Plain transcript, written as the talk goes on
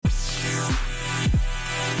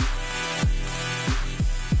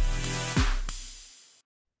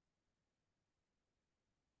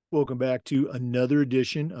Welcome back to another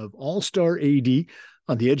edition of All-Star AD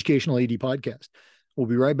on the Educational AD Podcast. We'll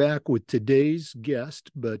be right back with today's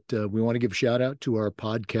guest, but we want to give a shout out to our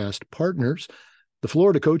podcast partners, the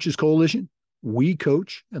Florida Coaches Coalition, We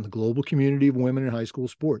Coach, and the Global Community of Women in High School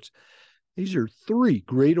Sports. These are three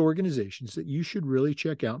great organizations that you should really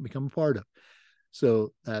check out and become a part of.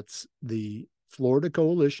 So that's the Florida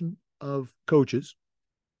Coalition of Coaches,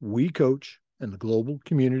 We Coach, and the Global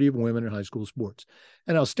Community of Women in High School Sports.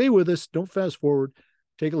 And now stay with us. Don't fast forward.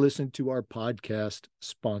 Take a listen to our podcast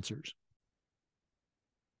sponsors.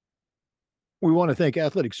 We want to thank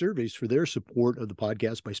Athletic Surveys for their support of the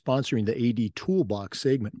podcast by sponsoring the AD Toolbox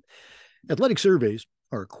segment. Athletic Surveys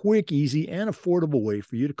are a quick, easy, and affordable way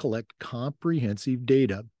for you to collect comprehensive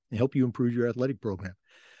data and help you improve your athletic program.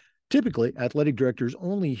 Typically, athletic directors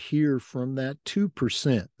only hear from that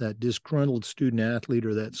 2%, that disgruntled student athlete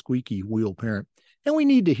or that squeaky wheel parent. And we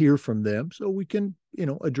need to hear from them so we can,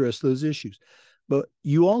 address those issues. But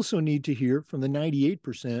you also need to hear from the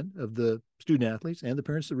 98% of the student athletes and the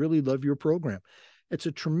parents that really love your program. It's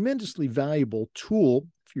a tremendously valuable tool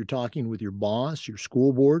if you're talking with your boss, your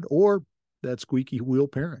school board, or that squeaky wheel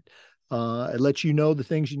parent. It lets you know the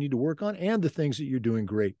things you need to work on and the things that you're doing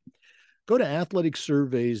great. Go to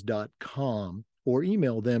athleticsurveys.com or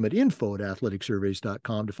email them at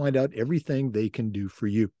info@athleticsurveys.com to find out everything they can do for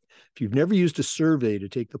you. If you've never used a survey to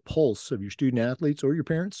take the pulse of your student athletes or your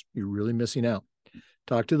parents, you're really missing out.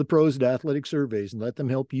 Talk to the pros at Athletic Surveys and let them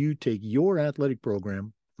help you take your athletic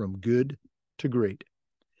program from good to great.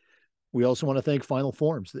 We also want to thank Final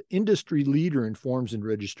Forms, the industry leader in forms and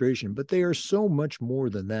registration, but they are so much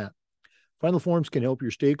more than that. Final Forms can help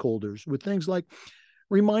your stakeholders with things like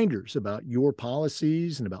reminders about your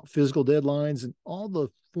policies and about physical deadlines and all the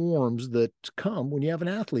forms that come when you have an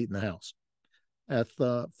athlete in the house.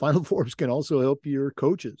 Final Forms can also help your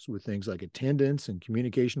coaches with things like attendance and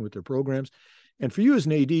communication with their programs. And for you as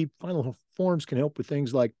an AD, Final Forms can help with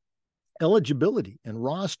things like eligibility and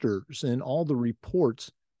rosters and all the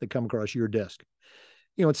reports that come across your desk.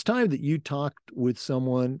 It's time that you talked with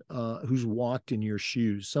someone who's walked in your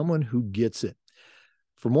shoes, someone who gets it.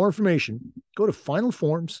 For more information, go to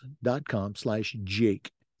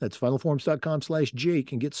finalforms.com/Jake. That's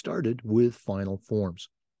finalforms.com/Jake and get started with Final Forms.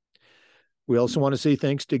 We also want to say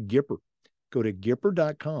thanks to Gipper. Go to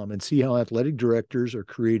Gipper.com and see how athletic directors are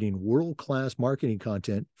creating world-class marketing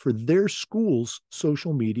content for their school's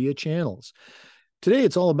social media channels. Today,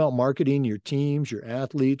 it's all about marketing your teams, your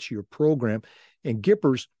athletes, your program, and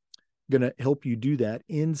Gipper's going to help you do that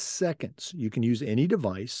in seconds. You can use any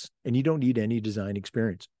device and you don't need any design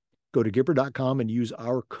experience. Go to Gipper.com and use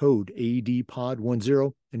our code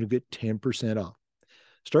ADPOD10 and you'll get 10% off.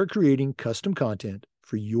 Start creating custom content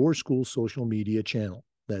for your school's social media channel.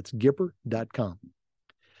 That's Gipper.com.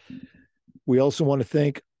 We also want to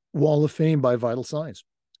thank Wall of Fame by Vital Signs.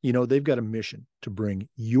 They've got a mission to bring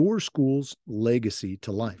your school's legacy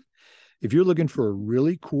to life. If you're looking for a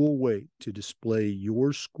really cool way to display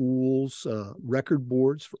your school's record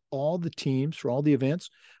boards for all the teams, for all the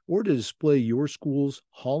events, or to display your school's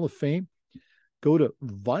Hall of Fame, go to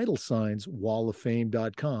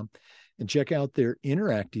vitalsignswalloffame.com and check out their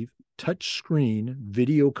interactive touchscreen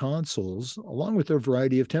video consoles along with their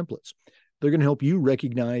variety of templates. They're going to help you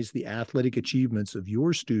recognize the athletic achievements of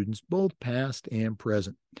your students, both past and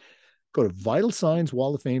present. Go to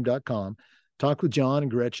vitalsignswalloffame.com. Talk with John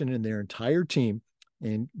and Gretchen and their entire team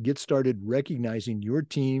and get started recognizing your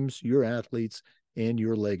teams, your athletes, and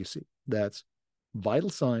your legacy. That's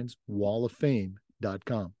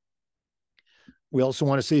vitalsignswalloffame.com. We also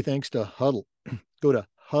want to say thanks to Huddle. Go to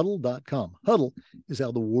huddle.com. Huddle is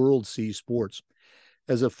how the world sees sports.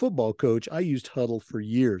 As a football coach, I used Huddle for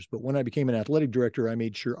years, but when I became an athletic director, I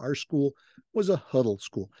made sure our school was a Huddle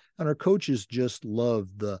school. And our coaches just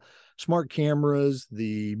loved the smart cameras,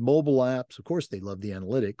 the mobile apps. Of course, they love the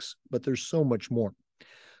analytics, but there's so much more.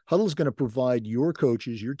 Huddle is going to provide your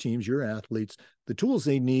coaches, your teams, your athletes, the tools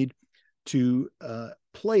they need to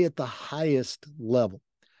play at the highest level.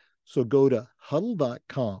 So go to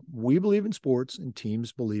huddle.com. We believe in sports and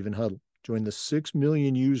teams believe in Huddle. Join the 6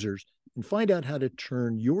 million users and find out how to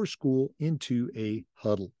turn your school into a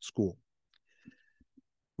Huddle school.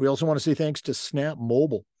 We also want to say thanks to Snap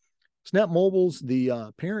Mobile. Snap Mobile's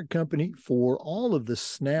the parent company for all of the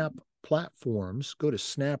Snap platforms. Go to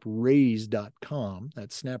snapraise.com.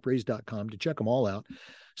 That's snapraise.com to check them all out.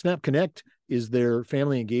 Snap Connect is their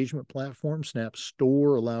family engagement platform. Snap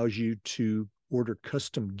Store allows you to order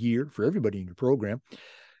custom gear for everybody in your program.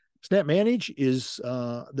 Snap Manage is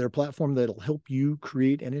their platform that'll help you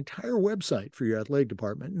create an entire website for your athletic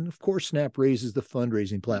department. And of course, Snap Raise is the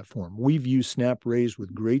fundraising platform. We've used Snap Raise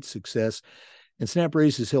with great success. And Snap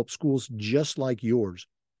Raise has helped schools just like yours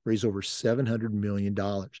raise over $700 million.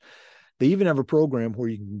 They even have a program where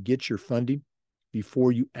you can get your funding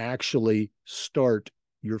before you actually start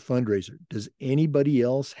your fundraiser. Does anybody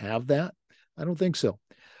else have that? I don't think so.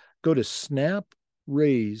 Go to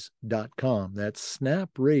snapraise.com. That's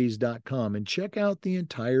snapraise.com and check out the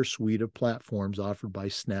entire suite of platforms offered by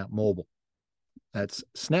Snap Mobile. That's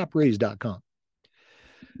snapraise.com.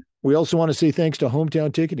 We also want to say thanks to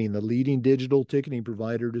Hometown Ticketing, the leading digital ticketing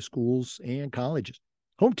provider to schools and colleges.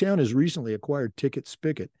 Hometown has recently acquired Ticket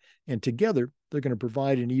Spicket, and together they're going to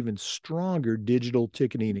provide an even stronger digital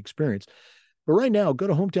ticketing experience. But right now, go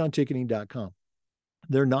to hometownticketing.com.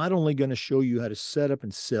 They're not only going to show you how to set up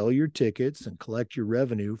and sell your tickets and collect your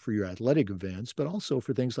revenue for your athletic events, but also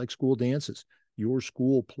for things like school dances, your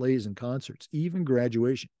school plays and concerts, even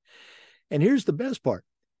graduation. And here's the best part.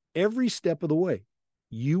 Every step of the way,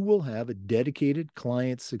 you will have a dedicated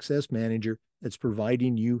client success manager that's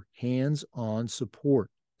providing you hands-on support.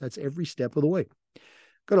 That's every step of the way.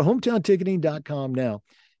 Go to hometownticketing.com now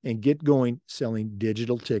and get going selling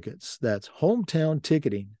digital tickets. That's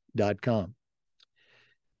hometownticketing.com.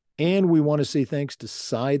 And we want to say thanks to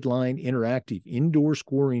Sideline Interactive indoor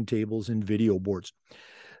scoring tables and video boards.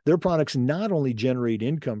 Their products not only generate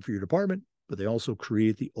income for your department, but they also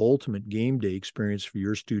create the ultimate game day experience for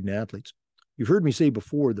your student athletes. You've heard me say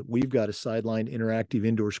before that we've got a Sideline Interactive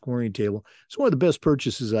indoor scoring table. It's one of the best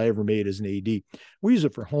purchases I ever made as an AD. We use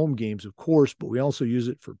it for home games, of course, but we also use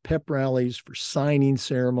it for pep rallies, for signing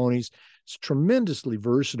ceremonies. It's tremendously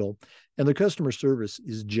versatile, and the customer service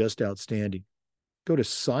is just outstanding. Go to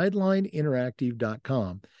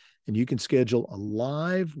sidelineinteractive.com and you can schedule a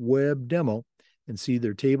live web demo and see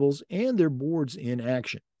their tables and their boards in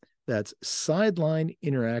action. That's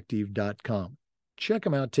sidelineinteractive.com. Check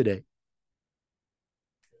them out today.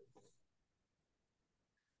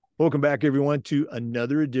 Welcome back, everyone, to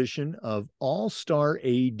another edition of All-Star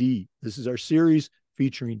AD. This is our series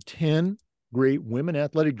featuring 10 great women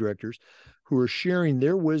athletic directors who are sharing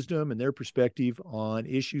their wisdom and their perspective on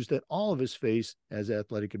issues that all of us face as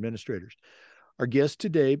athletic administrators. Our guest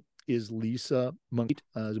today is Lisa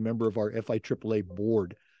Montgomery, as a member of our FIAAA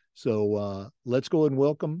board. So let's go and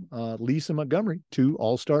welcome Lisa Montgomery to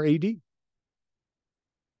All-Star AD.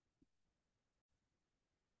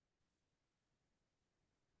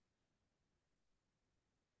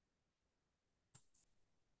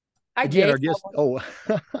 Hi, Again, Jake. our guest,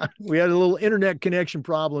 we had a little internet connection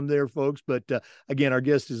problem there, folks. But again, our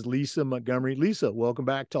guest is Lisa Montgomery. Lisa, welcome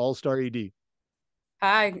back to All-Star AD.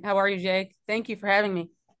 Hi, how are you, Jake? Thank you for having me.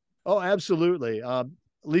 Oh, absolutely.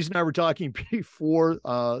 Lisa and I were talking before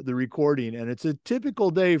the recording, and it's a typical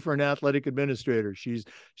day for an athletic administrator. She's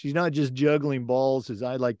not just juggling balls, as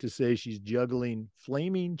I like to say, she's juggling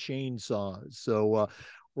flaming chainsaws. So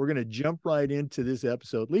we're going to jump right into this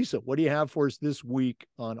episode. Lisa, what do you have for us this week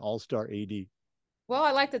on All-Star AD? Well,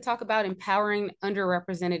 I like to talk about empowering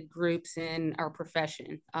underrepresented groups in our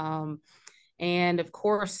profession. And of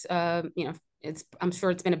course, I'm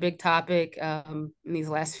sure it's been a big topic in these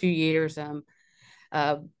last few years.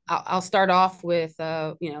 I'll start off with,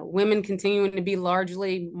 women continuing to be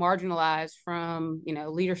largely marginalized from,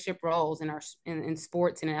 leadership roles in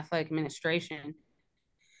sports and in athletic administration.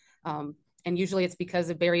 And usually it's because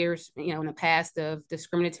of barriers, in the past of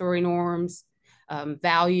discriminatory norms,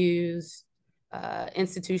 values,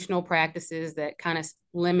 institutional practices that kind of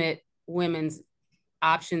limit women's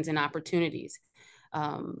options and opportunities.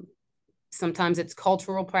 Sometimes it's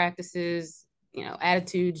cultural practices,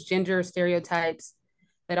 attitudes, gender stereotypes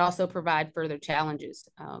that also provide further challenges.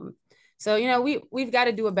 We've got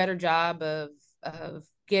to do a better job of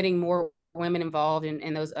getting more women involved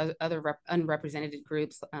in those other unrepresented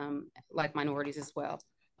groups, like minorities as well.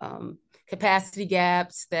 Capacity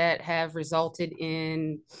gaps that have resulted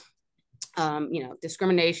in,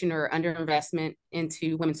 discrimination or underinvestment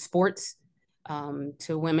into women's sports,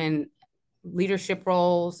 to women leadership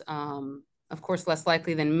roles, of course, less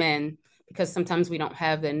likely than men, because sometimes we don't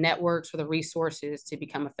have the networks or the resources to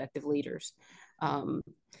become effective leaders. And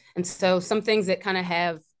so some things that kind of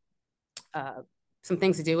have some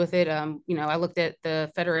things to do with it. I looked at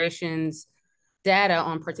the Federation's data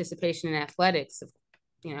on participation in athletics,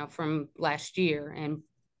 from last year. And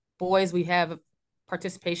boys, we have a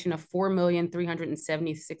participation of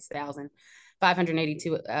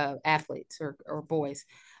 4,376,582 athletes or boys.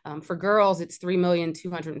 For girls, it's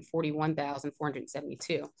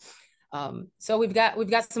 3,241,472. So we've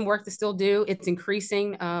got some work to still do. It's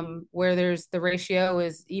increasing where the ratio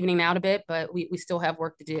is evening out a bit, but we still have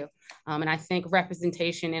work to do. And I think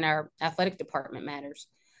representation in our athletic department matters.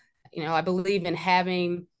 I believe in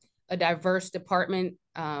having a diverse department,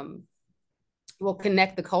 will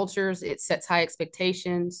connect the cultures. It sets high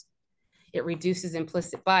expectations. It reduces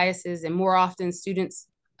implicit biases, and more often students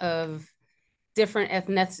of different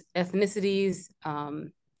ethnicities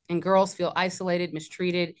and girls feel isolated,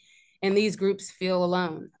 mistreated, and these groups feel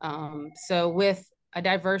alone. So a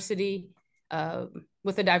diversity,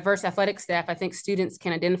 with a diverse athletic staff, I think students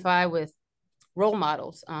can identify with role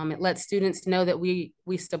models. It lets students know that we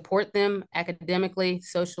support them academically,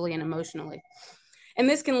 socially, and emotionally. And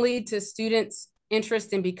this can lead to students'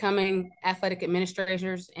 interest in becoming athletic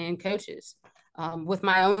administrators and coaches. With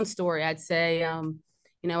my own story, I'd say,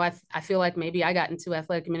 I feel like maybe I got into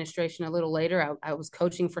athletic administration a little later. I was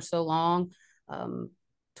coaching for so long,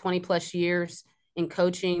 20 plus years in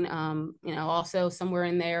coaching. Also somewhere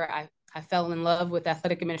in there, I fell in love with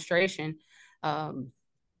athletic administration.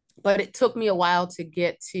 But it took me a while to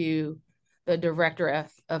get to the director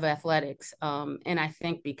of athletics. And I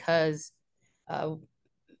think because,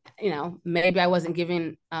 maybe I wasn't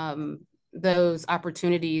given those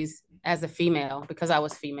opportunities as a female because I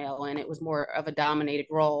was female and it was more of a dominated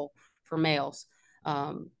role for males.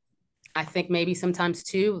 I think maybe sometimes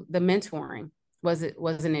too, the mentoring was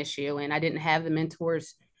an issue, and I didn't have the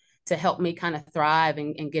mentors to help me kind of thrive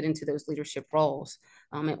and get into those leadership roles.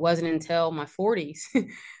 It wasn't until my 40s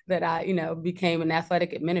that I, became an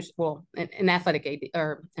athletic an athletic AD,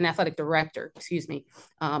 or an athletic director, excuse me.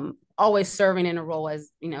 Always serving in a role as,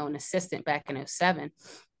 an assistant back in 07.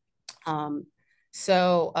 I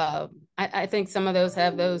think some of those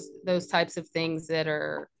have those types of things that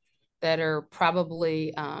are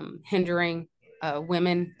probably hindering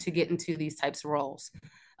women to get into these types of roles.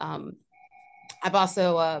 I've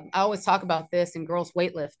also, I always talk about this in girls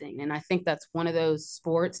weightlifting, and I think that's one of those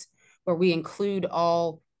sports where we include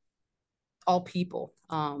all people,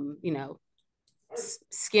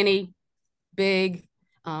 skinny, big,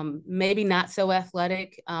 maybe not so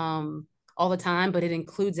athletic all the time, but it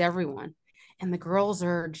includes everyone. And the girls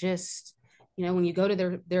are just, when you go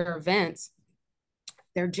to their events,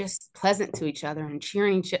 they're just pleasant to each other and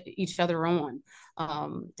cheering each other on.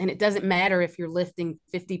 And it doesn't matter if you're lifting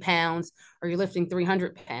 50 pounds or you're lifting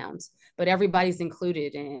 300 pounds, but everybody's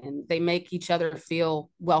included and they make each other feel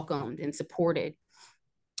welcomed and supported.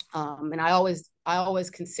 And I always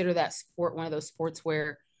consider that sport one of those sports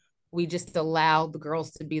where we just allow the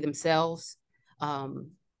girls to be themselves.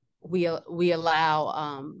 We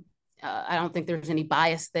allow, I don't think there's any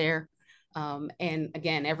bias there. And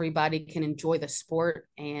again, everybody can enjoy the sport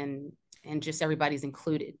and just everybody's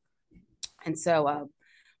included. And so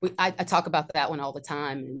I talk about that one all the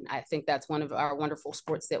time. And I think that's one of our wonderful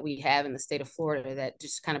sports that we have in the state of Florida that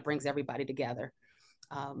just kind of brings everybody together.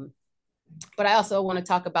 But I also want to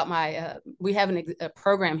talk about we have a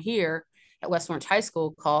program here at West Orange High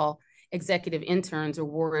School called Executive Interns or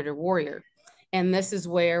Warrior to Warrior. And this is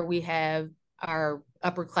where we have our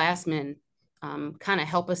upperclassmen kind of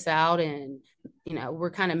help us out, and we're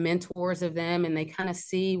kind of mentors of them, and they kind of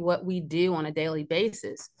see what we do on a daily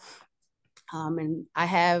basis. And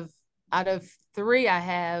out of 3, I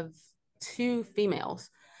have 2 females,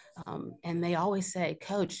 and they always say,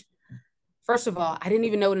 "Coach, first of all, I didn't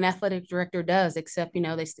even know what an athletic director does, except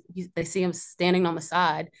they see him standing on the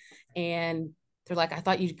side, and they're like, I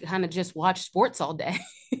thought you kind of just watch sports all day."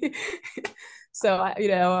 So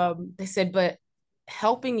they said, but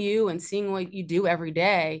helping you and seeing what you do every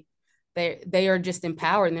day, they are just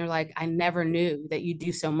empowered, and they're like, I never knew that you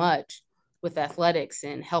do so much with athletics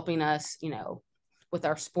and helping us, with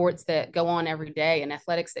our sports that go on every day and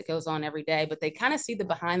athletics that goes on every day. But they kind of see the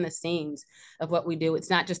behind the scenes of what we do. It's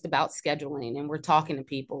not just about scheduling, and we're talking to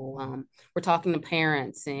people, we're talking to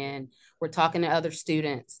parents, and we're talking to other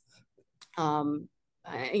students.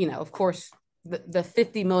 Of course, the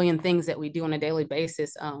 50 million things that we do on a daily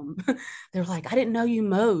basis, they're like, I didn't know you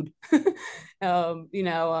mowed, or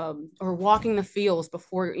walking the fields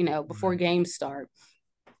before games start.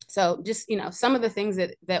 So just, some of the things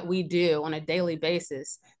that we do on a daily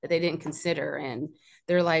basis that they didn't consider. And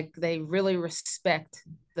they're like, they really respect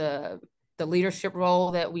the leadership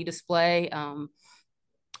role that we display.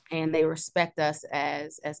 And they respect us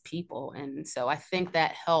as people. And so I think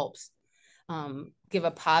that helps give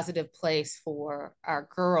a positive place for our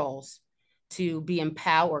girls to be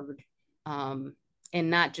empowered, and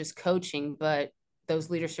not just coaching, but those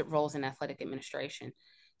leadership roles in athletic administration.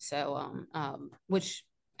 So, which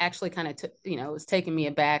actually kind of was taking me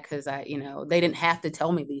aback because they didn't have to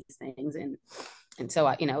tell me these things, and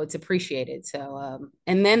so it's appreciated. So,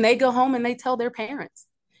 and then they go home and they tell their parents,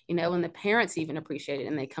 and the parents even appreciate it,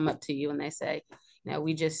 and they come up to you and they say,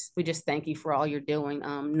 we just thank you for all you're doing,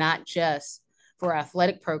 not just for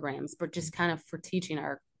athletic programs, but just kind of for teaching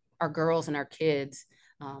our girls and our kids,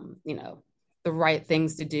 the right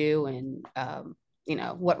things to do, and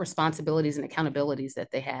what responsibilities and accountabilities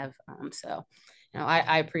that they have. So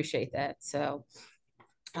I appreciate that. So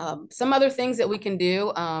some other things that we can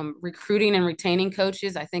do, recruiting and retaining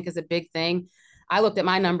coaches, I think is a big thing. I looked at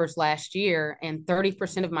my numbers last year, and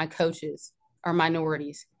 30% of my coaches are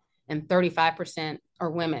minorities and 35%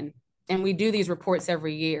 are women. And we do these reports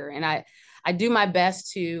every year. And I do my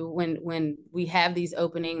best to, when we have these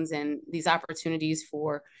openings and these opportunities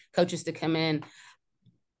for coaches to come in,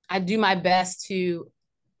 I do my best to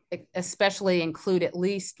especially include at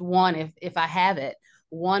least one, if I have it,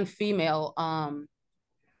 one female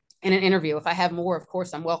in an interview. If I have more, of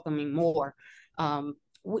course, I'm welcoming more.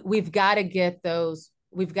 We've got to get those.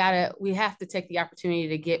 We have to take the opportunity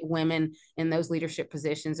to get women in those leadership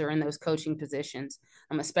positions or in those coaching positions,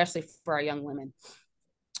 especially for our young women.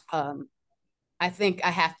 I think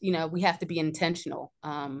we have to be intentional.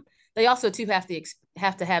 They also too have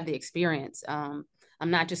to have the experience.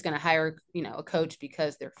 I'm not just going to hire, a coach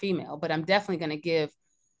because they're female, but I'm definitely going to give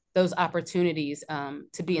those opportunities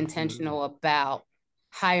to be intentional about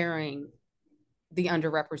hiring the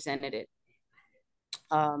underrepresented.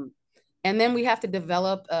 And then we have to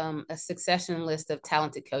develop a succession list of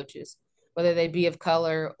talented coaches, whether they be of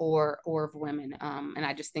color or of women. And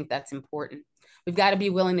I just think that's important. We've got to be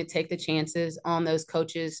willing to take the chances on those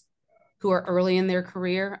coaches who are early in their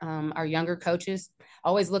career, our younger coaches.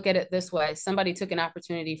 Always look at it this way. Somebody took an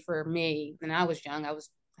opportunity for me when I was young. I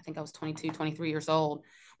think I was 22, 23 years old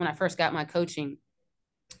when I first got my coaching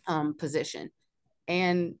position.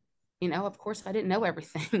 And, of course, I didn't know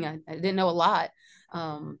everything. I didn't know a lot.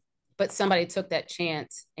 But somebody took that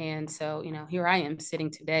chance. And so, here I am sitting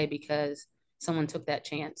today because someone took that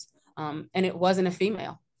chance. And it wasn't a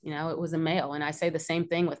female, it was a male. And I say the same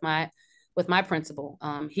thing with my principal.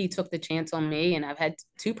 He took the chance on me, and I've had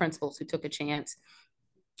two principals who took a chance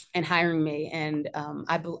in hiring me. And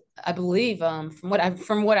I believe from what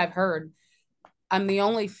I've heard, I'm the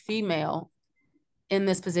only female in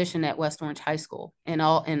this position at West Orange High School in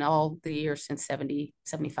all the years since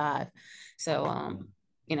 75. So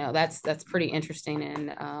that's pretty interesting,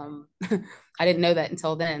 and I didn't know that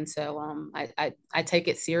until then. So I take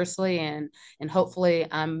it seriously, and hopefully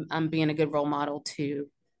I'm being a good role model to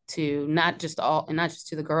not just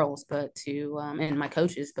to the girls, but to and my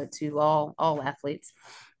coaches, but to all athletes.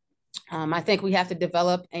 I think we have to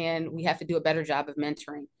develop, and we have to do a better job of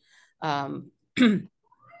mentoring.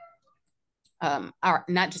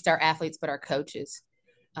 Not just our athletes, but our coaches.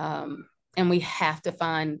 And we have to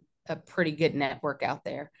find a pretty good network out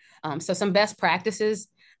there. So some best practices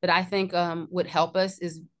that I think would help us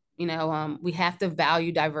is, we have to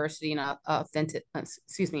value diversity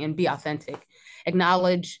and be authentic,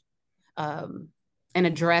 acknowledge and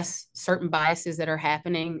address certain biases that are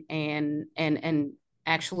happening, and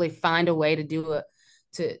actually find a way to do it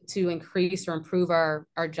to increase or improve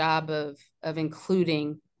our job of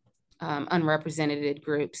including unrepresented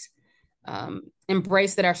groups.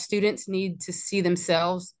 Embrace that our students need to see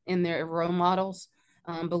themselves in their role models.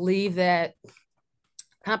 Believe that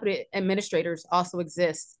competent administrators also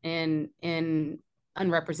exist in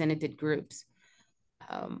unrepresented groups.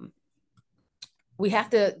 We have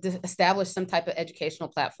to establish some type of educational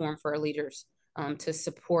platform for our leaders to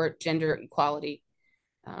support gender equality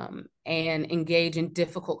and engage in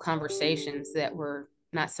difficult conversations that we're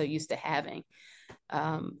not so used to having.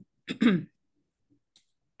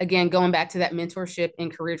 Again, going back to that mentorship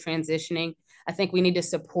and career transitioning, I think we need to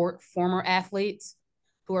support former athletes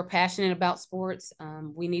who are passionate about sports.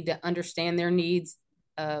 We need to understand their needs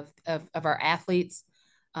of our athletes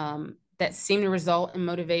that seem to result in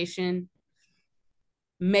motivation,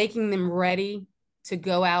 making them ready to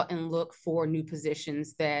go out and look for new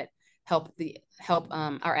positions that help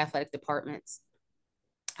our athletic departments.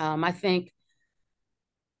 I think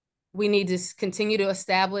we need to continue to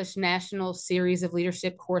establish national series of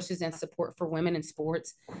leadership courses and support for women in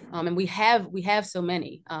sports. And we have so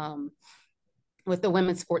many with the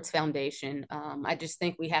Women's Sports Foundation. I just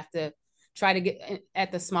think we have to try to get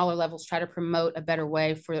at the smaller levels, try to promote a better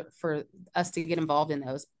way for us to get involved in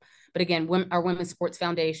those. But again, our Women's Sports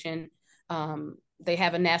Foundation, they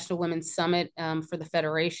have a National Women's Summit for the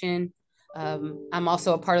Federation. I'm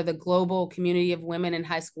also a part of the global community of women in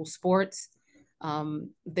high school sports.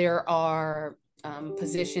 There are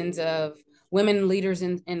positions of women leaders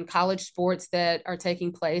in college sports that are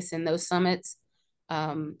taking place in those summits.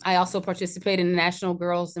 I also participate in the National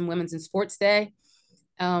Girls and Women's in Sports Day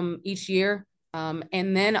each year.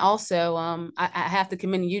 And then also, I have to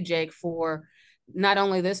commend you, Jake, for not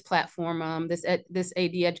only this platform, this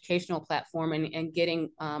AD educational platform, and getting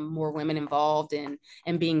more women involved and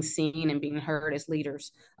being seen and being heard as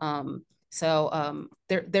leaders. So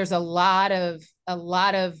there's a lot of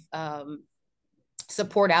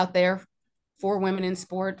support out there for women in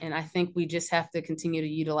sport, and I think we just have to continue to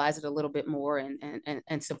utilize it a little bit more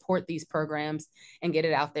and support these programs and get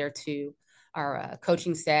it out there to our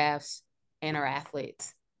coaching staffs and our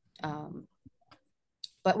athletes.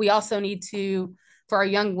 But we also need to, for our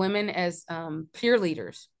young women as peer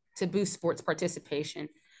leaders, to boost sports participation.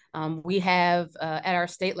 We have at our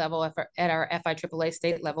state level, at our FIAAA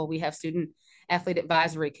state level, we have student athlete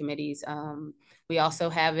advisory committees. We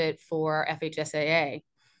also have it for FHSAA.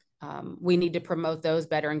 We need to promote those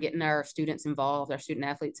better and getting our students involved, our student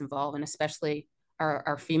athletes involved, and especially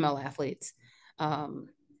our female athletes.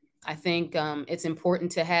 I think it's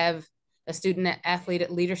important to have a student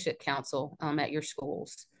athlete leadership council at your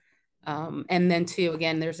schools. And then too,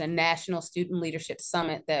 again, there's a national student leadership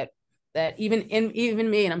summit that even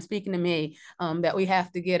me, and I'm speaking to me, that we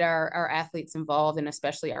have to get our athletes involved, and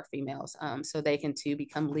especially our females, so they can too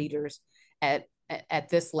become leaders at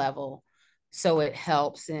this level. So it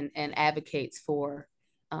helps and advocates for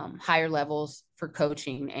higher levels for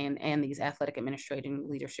coaching and these athletic administrating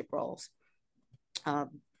leadership roles.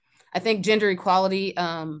 I think gender equality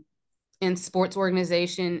in sports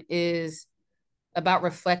organization is about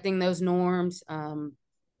reflecting those norms.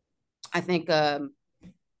 I think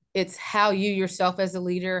it's how you yourself as a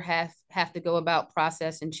leader have to go about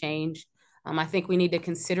process and change. I think we need to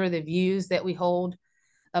consider the views that we hold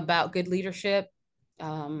about good leadership,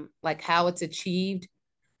 like how it's achieved.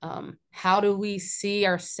 How do we see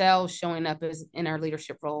ourselves showing up as in our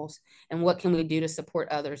leadership roles, and what can we do to support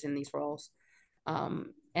others in these roles?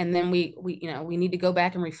 And then we need to go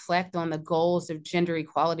back and reflect on the goals of gender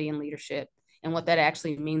equality in leadership and what that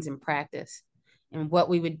actually means in practice, and what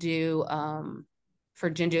we would do for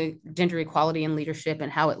gender equality in leadership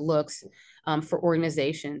and how it looks for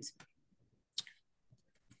organizations.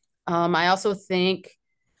 I also think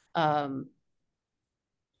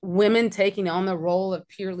women taking on the role of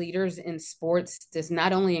peer leaders in sports does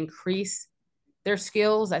not only increase their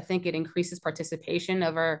skills, I think it increases participation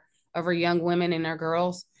of our young women and our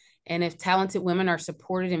girls. And if talented women are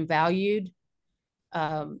supported and valued,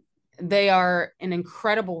 they are an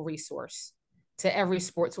incredible resource to every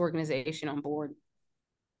sports organization on board.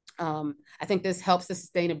 I think this helps the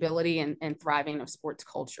sustainability and thriving of sports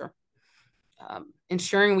culture.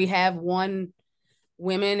 Ensuring we have one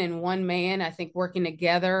women and one man, I think working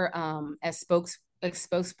together as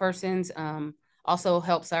spokespersons also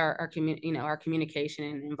helps our communication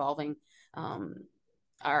and involving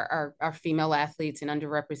our female athletes and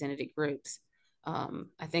underrepresented groups.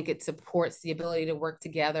 I think it supports the ability to work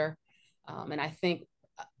together. And I think,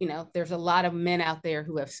 there's a lot of men out there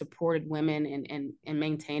who have supported women in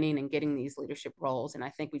maintaining and getting these leadership roles. And I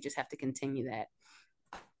think we just have to continue that.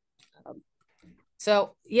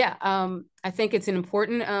 I think it's an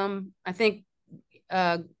important, I think,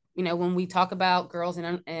 when we talk about girls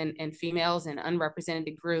and females and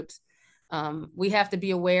unrepresented groups, we have to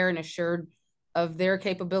be aware and assured of their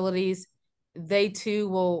capabilities. They too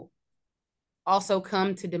will also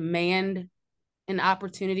come to demand an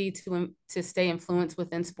opportunity to stay influenced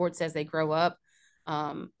within sports as they grow up.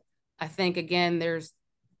 I think, again, there's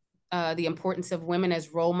the importance of women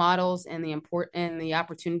as role models and the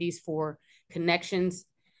opportunities for connections,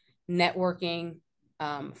 networking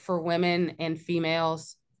for women and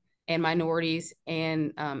females and minorities,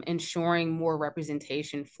 and ensuring more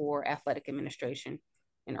representation for athletic administration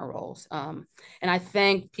in our roles. And I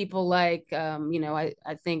thank people like, I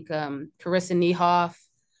think Carissa Niehoff,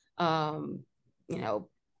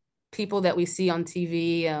 people that we see on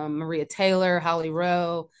TV, Maria Taylor, Holly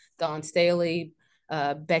Rowe, Dawn Staley,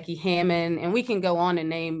 Becky Hammond, and we can go on and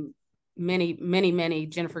name many,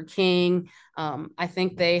 Jennifer King. I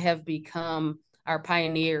think they have become our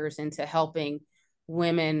pioneers into helping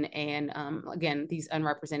women and, again, these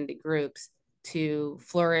unrepresented groups to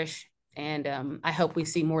flourish. And I hope we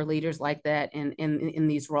see more leaders like that in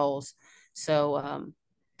these roles. So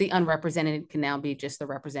the unrepresented can now be just the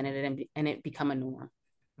represented and it become a norm.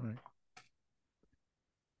 Right.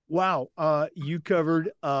 Wow. You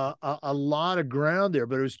covered a lot of ground there,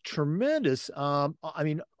 but it was tremendous. I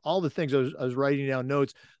mean, all the things I was writing down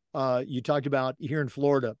notes. You talked about here in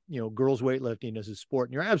Florida, girls weightlifting as a sport,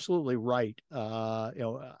 and you're absolutely right.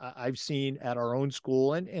 I've seen at our own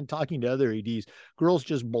school and talking to other EDs, girls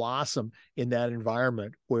just blossom in that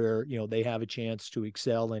environment where, they have a chance to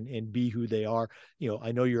excel and be who they are.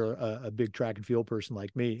 I know you're a big track and field person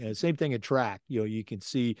like me, and same thing at track. You can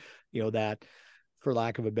see, that, for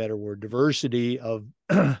lack of a better word, diversity of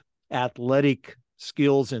athletic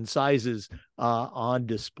skills and sizes on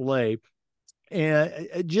display.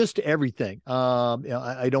 and just everything.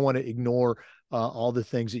 I don't want to ignore all the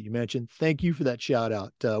things that you mentioned. Thank you for that shout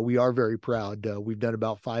out. We are very proud. We've done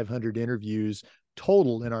about 500 interviews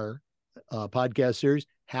total in our podcast series.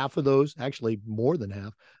 Half of those, actually more than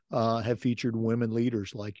half, have featured women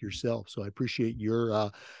leaders like yourself. So I appreciate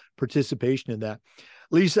your participation in that.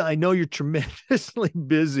 Lisa, I know you're tremendously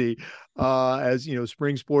busy as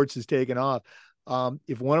spring sports is taking off.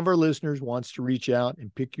 If one of our listeners wants to reach out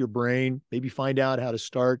and pick your brain, maybe find out how to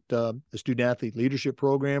start a student athlete leadership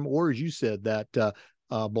program, or as you said, that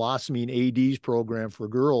blossoming ADs program for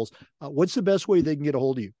girls, what's the best way they can get a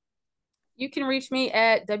hold of you? You can reach me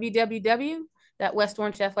at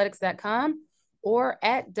www.westorangeathletics.com or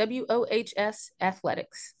at WOHS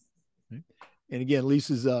Athletics. And again,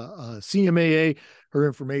 Lisa's CMAA. Her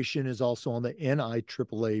information is also on the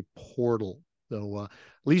NIAAA portal. So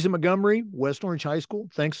Lisa Montgomery, West Orange High School,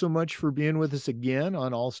 thanks so much for being with us again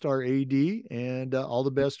on All-Star AD, and all the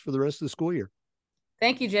best for the rest of the school year.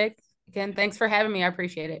 Thank you, Jake. Again, thanks for having me. I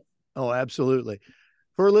appreciate it. Oh, absolutely.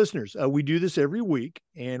 For our listeners, we do this every week,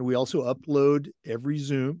 and we also upload every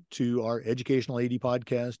Zoom to our Educational AD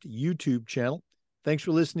Podcast YouTube channel. Thanks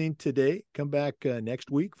for listening today. Come back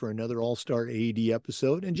next week for another All-Star AD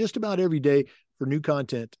episode, and just about every day for new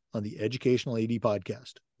content on the Educational AD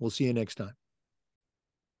Podcast. We'll see you next time.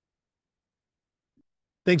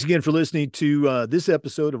 Thanks again for listening to this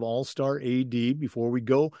episode of All-Star AD. Before we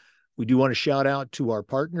go, we do want to shout out to our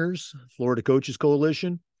partners, Florida Coaches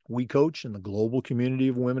Coalition, We Coach, and the global community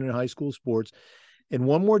of women in high school sports. And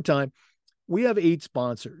one more time, we have 8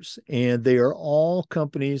 sponsors, and they are all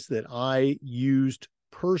companies that I used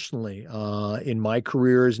personally in my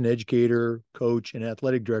career as an educator, coach, and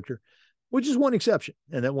athletic director, which is one exception.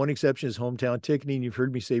 And that one exception is Hometown Ticketing. You've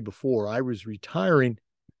heard me say before, I was retiring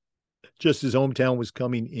just as Hometown was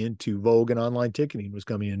coming into vogue and online ticketing was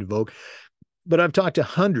coming into vogue. But I've talked to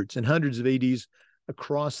hundreds and hundreds of ADs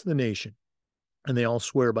across the nation, and they all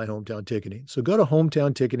swear by Hometown Ticketing. So go to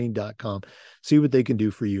hometownticketing.com, see what they can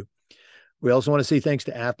do for you. We also want to say thanks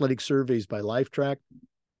to Athletic Surveys by LifeTrack.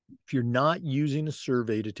 If you're not using a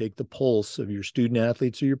survey to take the pulse of your student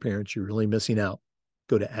athletes or your parents, you're really missing out.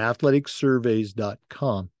 Go to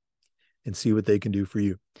athleticsurveys.com and see what they can do for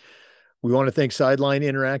you. We want to thank Sideline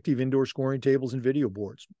Interactive Indoor Scoring Tables and Video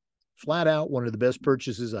Boards. Flat out, one of the best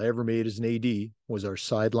purchases I ever made as an AD was our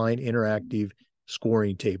Sideline Interactive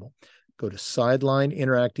Scoring Table. Go to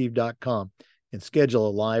sidelineinteractive.com and schedule a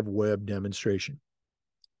live web demonstration.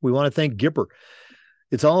 We want to thank Gipper.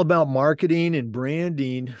 It's all about marketing and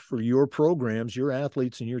branding for your programs, your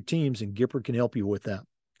athletes, and your teams, and Gipper can help you with that.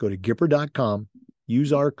 Go to Gipper.com,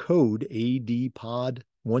 use our code ADPOD10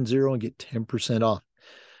 and get 10% off.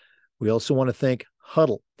 We also want to thank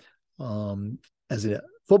Huddle. As a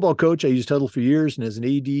football coach, I used Huddle for years, and as an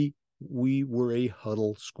AD, we were a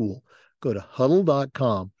Huddle school. Go to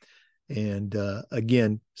huddle.com and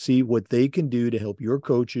again, see what they can do to help your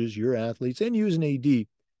coaches, your athletes, and you as an AD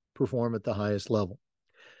perform at the highest level.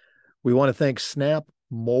 We want to thank Snap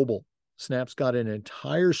Mobile. Snap's got an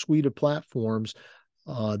entire suite of platforms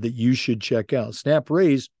that you should check out. Snap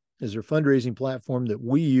Raise is their fundraising platform that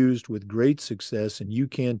we used with great success, and you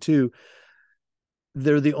can too.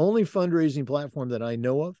 They're the only fundraising platform that I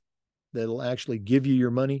know of that'll actually give you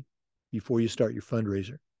your money before you start your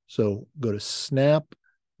fundraiser. So go to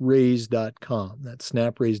snapraise.com. That's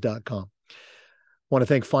snapraise.com. I want to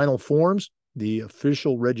thank Final Forms, the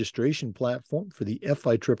official registration platform for the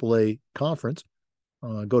FIAAA conference.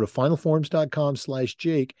 Go to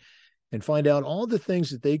finalforms.com/Jake and find out all the things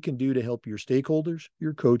that they can do to help your stakeholders,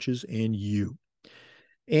 your coaches, and you.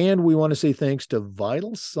 And we want to say thanks to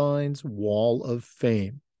Vital Signs Wall of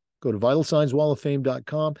Fame. Go to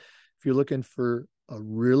vitalsignswalloffame.com if you're looking for a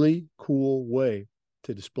really cool way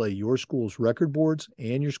to display your school's record boards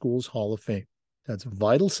and your school's Hall of Fame. That's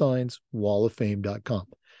vitalsignswalloffame.com.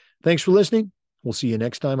 Thanks for listening. We'll see you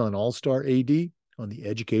next time on All-Star AD on the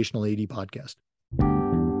Educational AD Podcast.